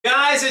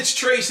guys, it's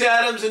Trace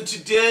Adams, and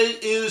today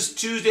is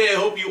Tuesday. I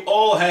hope you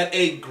all had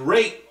a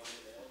great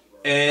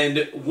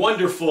and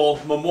wonderful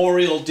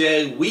Memorial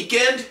Day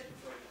weekend.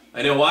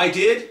 I know I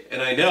did,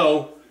 and I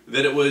know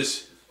that it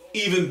was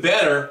even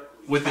better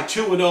with the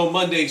 2-0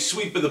 Monday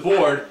sweep of the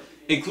board,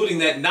 including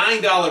that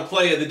 $9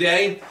 play of the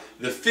day,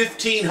 the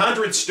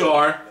 1,500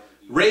 star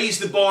Raise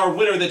the Bar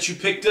winner that you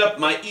picked up,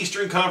 my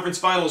Eastern Conference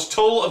Finals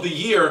total of the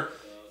year,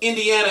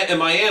 Indiana and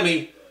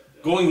Miami,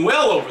 going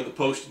well over the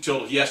posted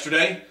total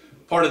yesterday.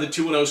 Part of the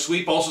 2-0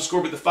 sweep. Also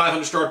scored with the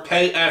 500-star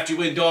pay after you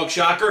win dog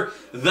shocker.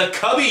 The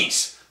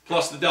Cubbies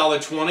plus the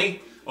 $1.20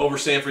 over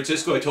San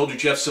Francisco. I told you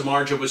Jeff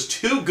Samardzija was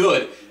too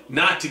good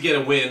not to get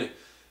a win.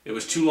 It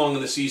was too long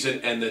in the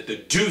season, and that the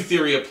do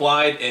theory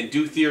applied, and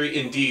do theory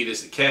indeed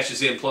as it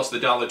cashes in plus the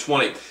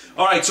 $1.20.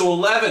 All right, so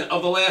 11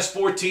 of the last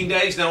 14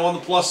 days now on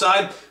the plus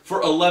side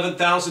for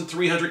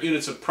 11,300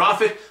 units of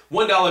profit.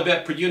 $1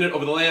 bet per unit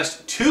over the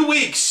last 2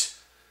 weeks.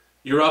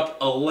 You're up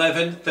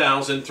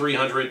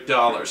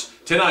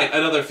 $11,300. Tonight,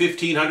 another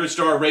 1,500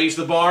 star Raise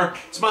the Bar.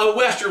 It's my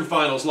Western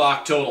Finals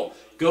lock total.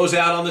 Goes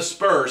out on the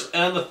Spurs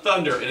and the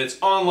Thunder, and it's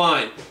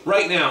online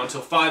right now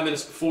until 5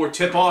 minutes before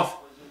tip-off.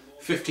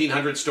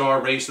 1,500 star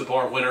Raise the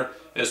Bar winner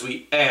as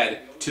we add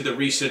to the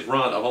recent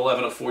run of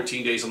 11 of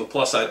 14 days on the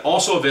plus side.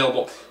 Also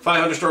available,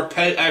 500 star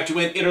pay after you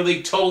win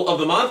interleague total of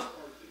the month.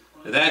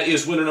 That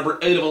is winner number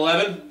 8 of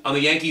 11 on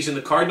the Yankees and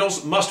the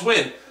Cardinals. Must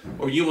win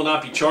or you will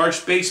not be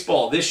charged.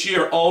 Baseball this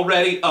year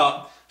already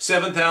up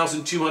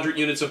 7,200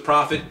 units of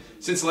profit.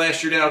 Since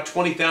last year now,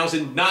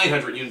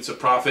 20,900 units of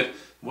profit.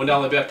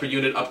 $1 bet per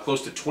unit up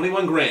close to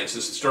 21 grand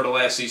since the start of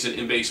last season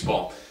in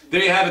baseball.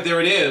 There you have it.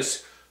 There it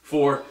is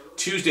for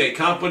Tuesday.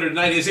 Comp winner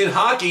tonight is in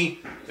hockey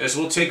as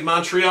we'll take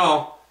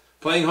Montreal,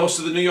 playing host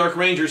to the New York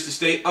Rangers, to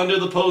stay under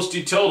the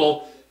posted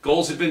total.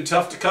 Goals have been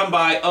tough to come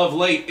by of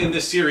late in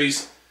this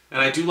series. And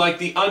I do like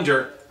the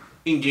under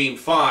in Game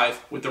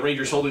 5, with the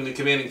Rangers holding the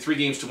commanding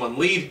 3-1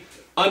 lead.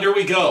 Under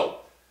we go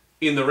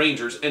in the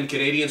Rangers and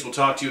Canadians. We'll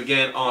talk to you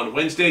again on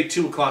Wednesday,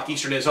 2 o'clock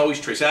Eastern. As always,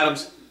 Trace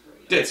Adams,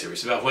 dead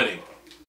serious about winning.